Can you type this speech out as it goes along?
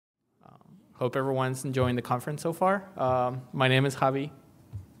Hope everyone's enjoying the conference so far. My name is Javi.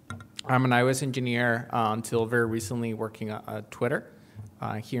 I'm an iOS engineer until very recently working at Twitter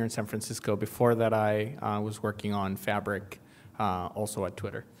here in San Francisco. Before that, I was working on Fabric, also at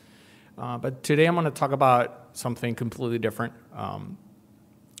Twitter. But today I'm going to talk about something completely different.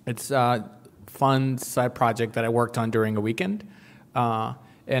 It's a fun side project that I worked on during a weekend,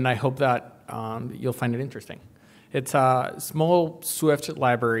 and I hope that you'll find it interesting. It's a small Swift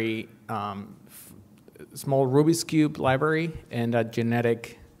library, small Rubiks Cube library, and a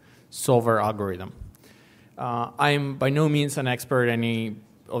genetic solver algorithm. I'm by no means an expert in any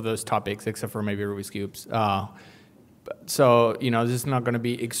of those topics, except for maybe Rubiks Cubes. So, this is not going to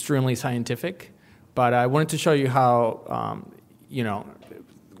be extremely scientific, but I wanted to show you how,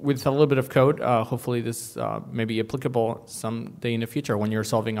 with a little bit of code, hopefully this may be applicable someday in the future when you're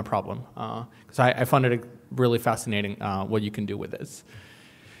solving a problem. Because I found it really fascinating what you can do with this.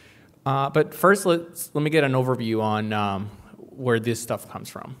 But first, let me get an overview on where this stuff comes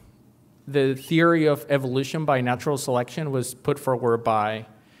from. The theory of evolution by natural selection was put forward by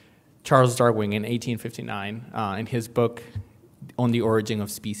Charles Darwin in 1859 in his book On the Origin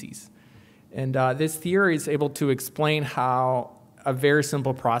of Species. And this theory is able to explain how a very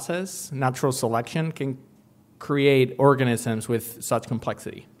simple process, natural selection, can create organisms with such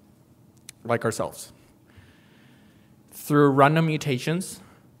complexity, like ourselves. Through random mutations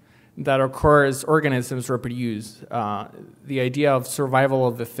that occur as organisms reproduce, the idea of survival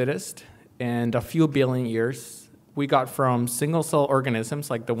of the fittest, and a few billion years, we got from single-cell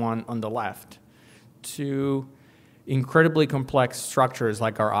organisms like the one on the left to incredibly complex structures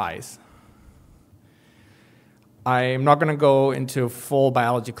like our eyes. I'm not going to go into a full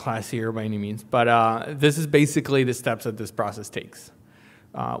biology class here by any means, but this is basically the steps that this process takes.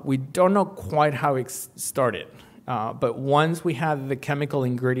 We don't know quite how it started, but once we had the chemical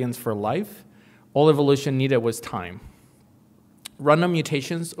ingredients for life, all evolution needed was time. Random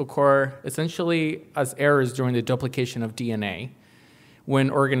mutations occur essentially as errors during the duplication of DNA when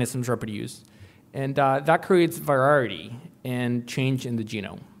organisms reproduce, and that creates variety and change in the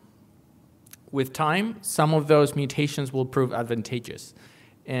genome. With time, some of those mutations will prove advantageous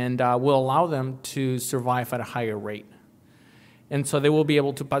and will allow them to survive at a higher rate. And so they will be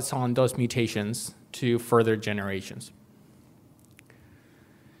able to pass on those mutations to further generations.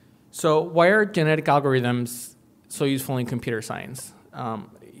 So why are genetic algorithms so useful in computer science?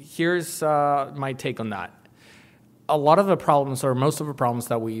 Here's my take on that. A lot of the problems, or most of the problems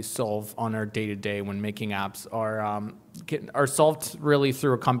that we solve on our day-to-day when making apps are solved really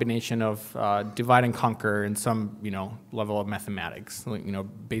through a combination of divide and conquer and some level of mathematics,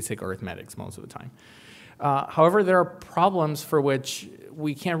 basic arithmetics most of the time. However, there are problems for which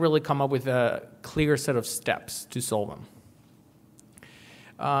we can't really come up with a clear set of steps to solve them.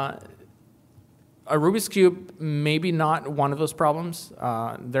 A Rubik's Cube maybe not one of those problems.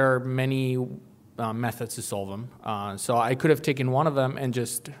 There are many methods to solve them. So I could have taken one of them and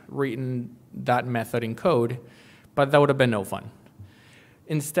just written that method in code, but that would have been no fun.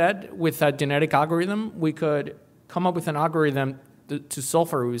 Instead, with a genetic algorithm, we could come up with an algorithm to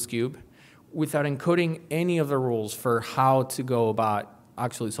solve a Rubik's Cube without encoding any of the rules for how to go about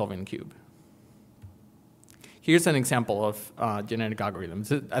actually solving the cube. Here's an example of genetic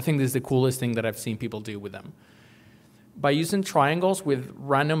algorithms. I think this is the coolest thing that I've seen people do with them. By using triangles with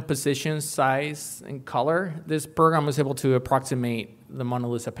random position, size, and color, this program was able to approximate the Mona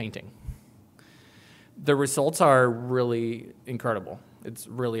Lisa painting. The results are really incredible. It's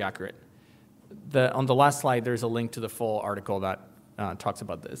really accurate. On the last slide, there's a link to the full article that talks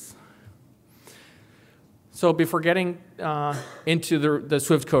about this. So before getting into the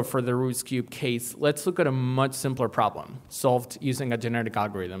Swift code for the Rubik's Cube case, let's look at a much simpler problem solved using a genetic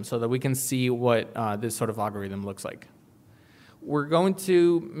algorithm so that we can see what this sort of algorithm looks like. We're going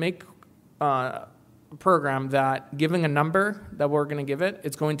to make a program that, given a number that we're going to give it,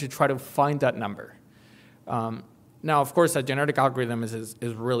 it's going to try to find that number. Now, of course, a genetic algorithm is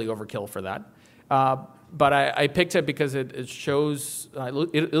really overkill for that. But I picked it because it shows,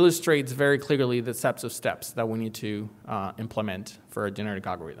 it illustrates very clearly the sets of steps that we need to implement for a genetic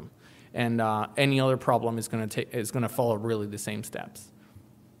algorithm. And any other problem is going to follow really the same steps.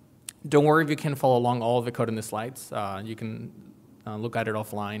 Don't worry if you can't follow along all of the code in the slides. You can look at it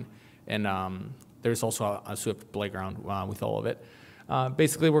offline. And there's also a Swift playground with all of it.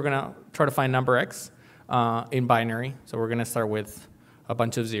 Basically, we're going to try to find number x in binary. So we're going to start with a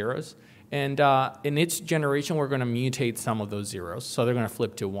bunch of zeros. And in each generation, we're going to mutate some of those zeros. So they're going to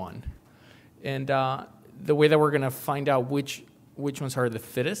flip to 1. And the way that we're going to find out which ones are the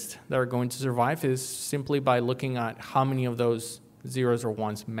fittest that are going to survive is simply by looking at how many of those zeros or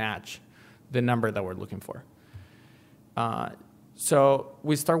ones match the number that we're looking for. So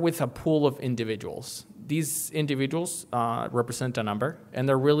we start with a pool of individuals. These individuals represent a number, and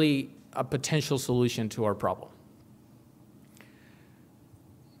they're really a potential solution to our problem.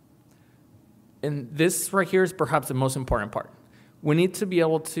 And this right here is perhaps the most important part. We need to be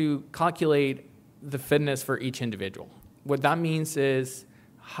able to calculate the fitness for each individual. What that means is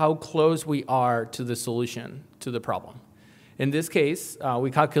how close we are to the solution to the problem. In this case,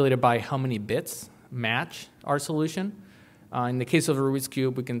 we calculate it by how many bits match our solution. In the case of the Rubik's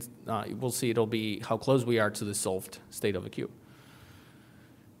Cube, we'll see it'll be how close we are to the solved state of the cube.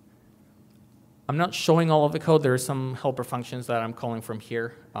 I'm not showing all of the code. There are some helper functions that I'm calling from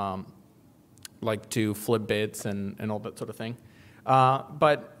here, like to flip bits and all that sort of thing.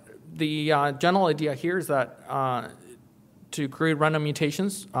 But the general idea here is that to create random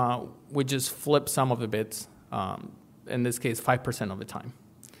mutations, we just flip some of the bits, in this case 5% of the time.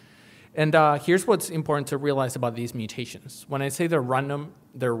 And here's what's important to realize about these mutations. When I say they're random,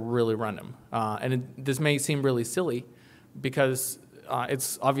 they're really random. This may seem really silly because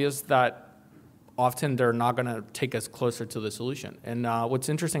it's obvious that often they're not going to take us closer to the solution. And what's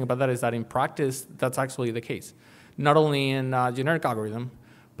interesting about that is that in practice, that's actually the case. Not only in generic algorithm,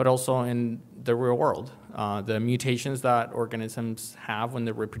 but also in the real world. The mutations that organisms have when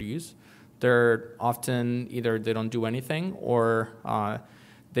they reproduce, they're often either they don't do anything or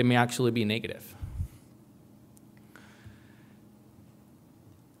they may actually be negative.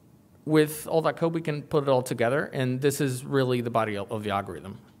 With all that code, we can put it all together, and this is really the body of the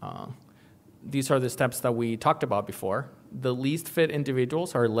algorithm. These are the steps that we talked about before. The least fit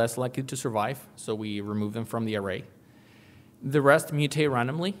individuals are less likely to survive, so we remove them from the array. The rest mutate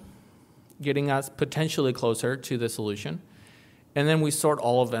randomly, getting us potentially closer to the solution. And then we sort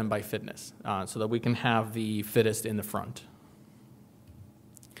all of them by fitness, so that we can have the fittest in the front.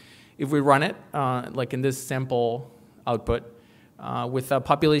 If we run it, like in this sample output, with a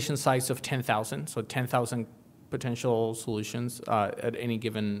population size of 10,000, so 10,000 potential solutions at any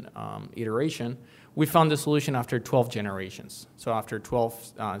given iteration, we found the solution after 12 generations, so after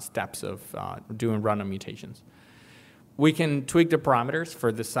 12 steps of doing random mutations. We can tweak the parameters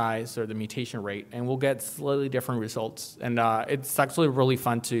for the size or the mutation rate, and we'll get slightly different results. And it's actually really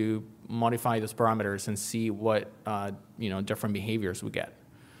fun to modify those parameters and see what different behaviors we get.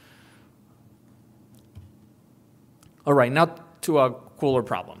 All right, now to a cooler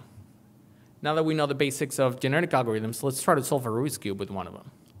problem. Now that we know the basics of genetic algorithms, let's try to solve a Rubik's Cube with one of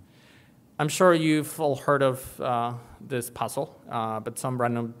them. I'm sure you've all heard of this puzzle, but some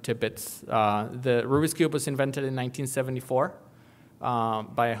random tidbits. The Rubik's Cube was invented in 1974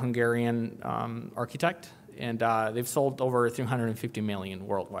 by a Hungarian architect, and they've sold over 350 million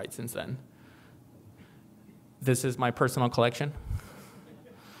worldwide since then. This is my personal collection.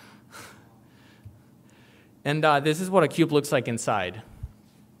 And this is what a cube looks like inside.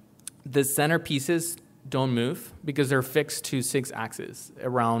 The center pieces don't move because they're fixed to 6 axes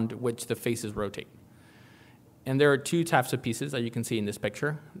around which the faces rotate. And there are 2 types of pieces that you can see in this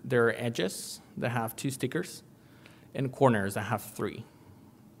picture. There are edges that have 2 stickers and corners that have 3.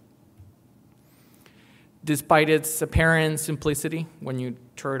 Despite its apparent simplicity, when you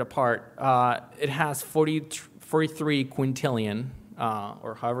tear it apart, it has 43 quintillion,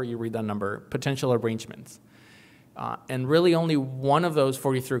 or however you read that number, potential arrangements. And really only one of those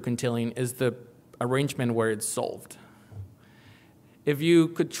 43 quintillion is the arrangement where it's solved. If you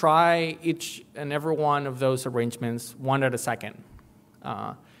could try each and every one of those arrangements one at a second,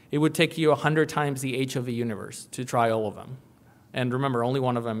 it would take you 100 times the age of the universe to try all of them. And remember, only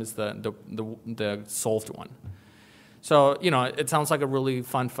one of them is the solved one. So, it sounds like a really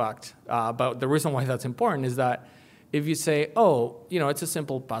fun fact, but the reason why that's important is that if you say, oh, it's a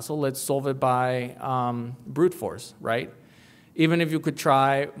simple puzzle, let's solve it by brute force, right? Even if you could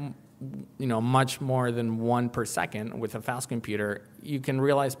try much more than 1 per second with a fast computer, you can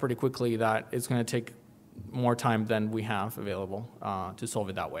realize pretty quickly that it's going to take more time than we have available to solve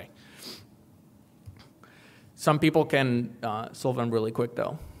it that way. Some people can solve them really quick,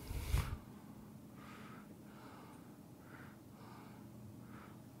 though.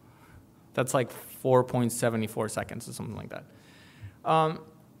 That's like 4.74 seconds or something like that.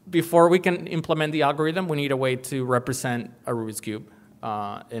 Before we can implement the algorithm, we need a way to represent a Rubik's Cube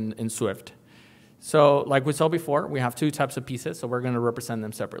in Swift. So like we saw before, we have 2 types of pieces, so we're going to represent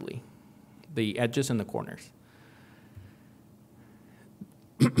them separately, the edges and the corners.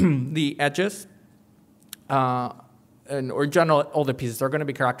 The edges, or in general, all the pieces are going to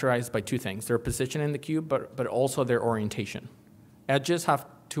be characterized by 2 things, their position in the cube, but also their orientation. Edges have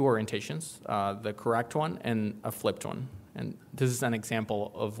 2 orientations, the correct one and a flipped one. And this is an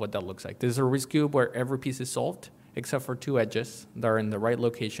example of what that looks like. This is a Rubik's Cube where every piece is solved except for 2 edges that are in the right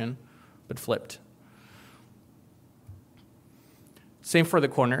location but flipped. Same for the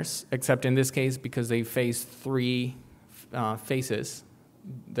corners, except in this case, because they face 3 faces,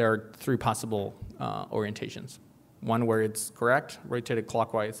 there are 3 possible orientations. One where it's correct, rotated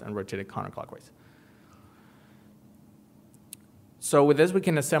clockwise, and rotated counterclockwise. So with this, we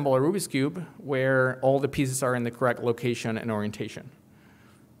can assemble a Rubik's Cube where all the pieces are in the correct location and orientation.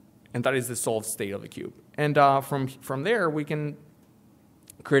 And that is the solved state of the cube. And from there, we can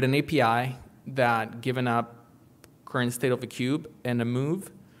create an API that, given a current state of the cube and a move,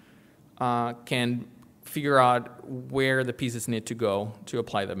 can figure out where the pieces need to go to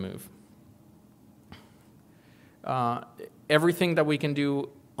apply the move. Everything that we can do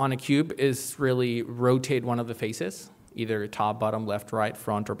on a cube is really rotate one of the faces, either top, bottom, left, right,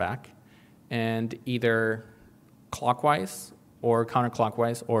 front, or back, and either clockwise or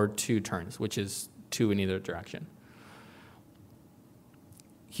counterclockwise or 2 turns, which is 2 in either direction.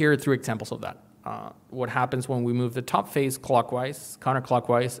 Here are 3 examples of that. What happens when we move the top face clockwise,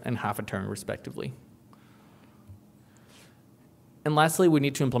 counterclockwise, and half a turn, respectively. And lastly, we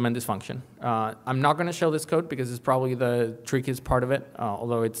need to implement this function. I'm not going to show this code because it's probably the trickiest part of it,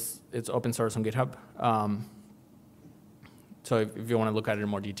 although it's open source on GitHub. So if you want to look at it in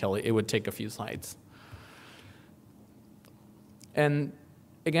more detail, it would take a few slides. And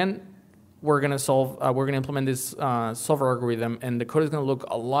again, we're going to implement this solver algorithm, and the code is going to look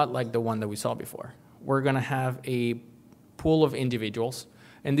a lot like the one that we saw before. We're going to have a pool of individuals,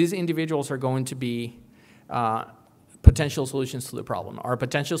 and these individuals are going to be potential solutions to the problem. Our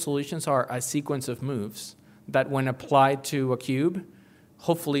potential solutions are a sequence of moves that, when applied to a cube,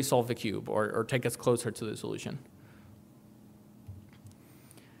 hopefully solve the cube or take us closer to the solution.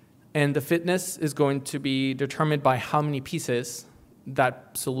 And the fitness is going to be determined by how many pieces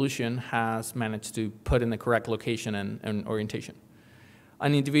that solution has managed to put in the correct location and orientation.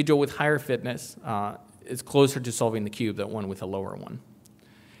 An individual with higher fitness is closer to solving the cube than one with a lower one.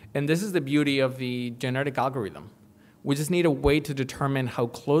 And this is the beauty of the genetic algorithm. We just need a way to determine how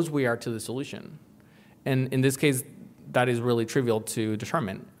close we are to the solution. And in this case, that is really trivial to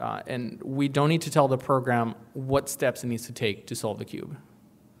determine. And we don't need to tell the program what steps it needs to take to solve the cube.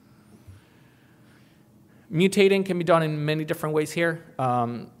 Mutating can be done in many different ways here.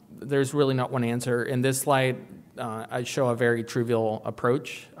 There's really not one answer. In this slide, I show a very trivial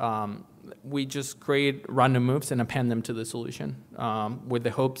approach. We just create random moves and append them to the solution with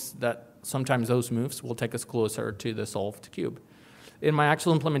the hopes that sometimes those moves will take us closer to the solved cube. In my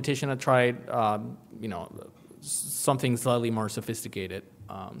actual implementation, I tried something slightly more sophisticated.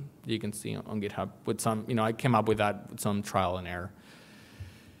 You can see on GitHub with some, I came up with that with some trial and error.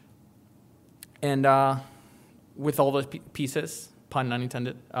 And with all those pieces, pun not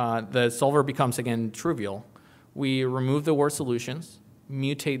intended, the solver becomes, again, trivial. We remove the worst solutions,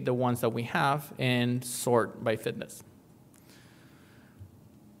 mutate the ones that we have, and sort by fitness.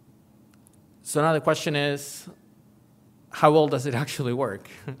 So now the question is, how well does it actually work?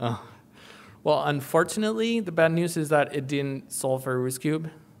 Well, unfortunately, the bad news is that it didn't solve for a Rubik's Cube,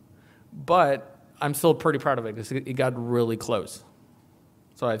 but I'm still pretty proud of it because it got really close.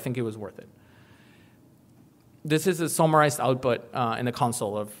 So I think it was worth it. This is a summarized output in the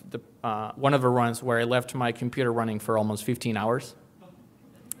console of one of the runs where I left my computer running for almost 15 hours.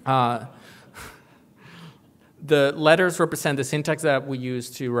 The letters represent the syntax that we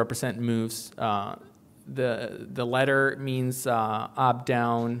use to represent moves. The letter means up,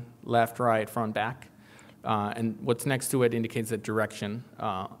 down, left, right, front, back. And what's next to it indicates the direction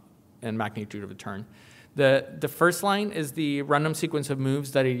and magnitude of the turn. The first line is the random sequence of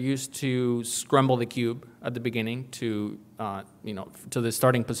moves that are used to scramble the cube at the beginning to the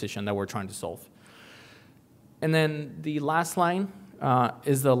starting position that we're trying to solve. And then the last line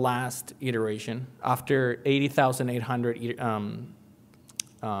is the last iteration. After 80,800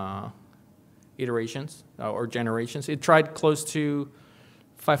 iterations or generations, it tried close to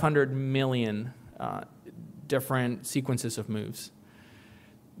 500 million different sequences of moves.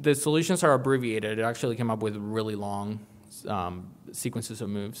 The solutions are abbreviated. It actually came up with really long sequences of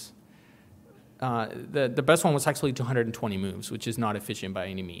moves. The best one was actually 220 moves, which is not efficient by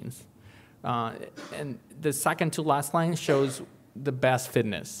any means. And the second to last line shows the best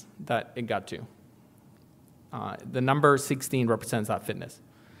fitness that it got to. The number 16 represents that fitness.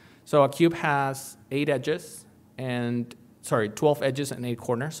 So a cube has 12 edges and 8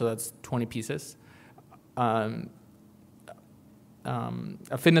 corners, so that's 20 pieces.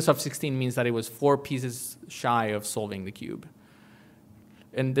 A fitness of 16 means that it was 4 pieces shy of solving the cube.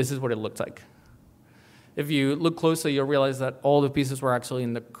 And this is what it looked like. If you look closely, you'll realize that all the pieces were actually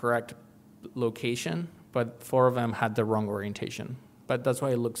in the correct location, but 4 of them had the wrong orientation. But that's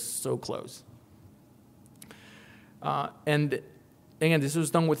why it looks so close. And again, this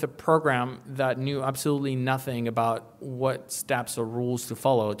was done with a program that knew absolutely nothing about what steps or rules to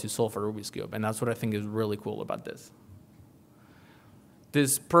follow to solve a Rubik's Cube. And that's what I think is really cool about this.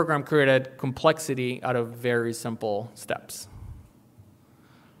 This program created complexity out of very simple steps.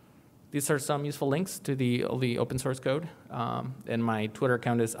 These are some useful links to the open source code. And my Twitter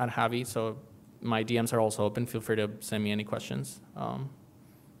account is @Javi, so my DMs are also open. Feel free to send me any questions.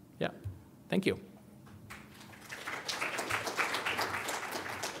 Yeah, thank you.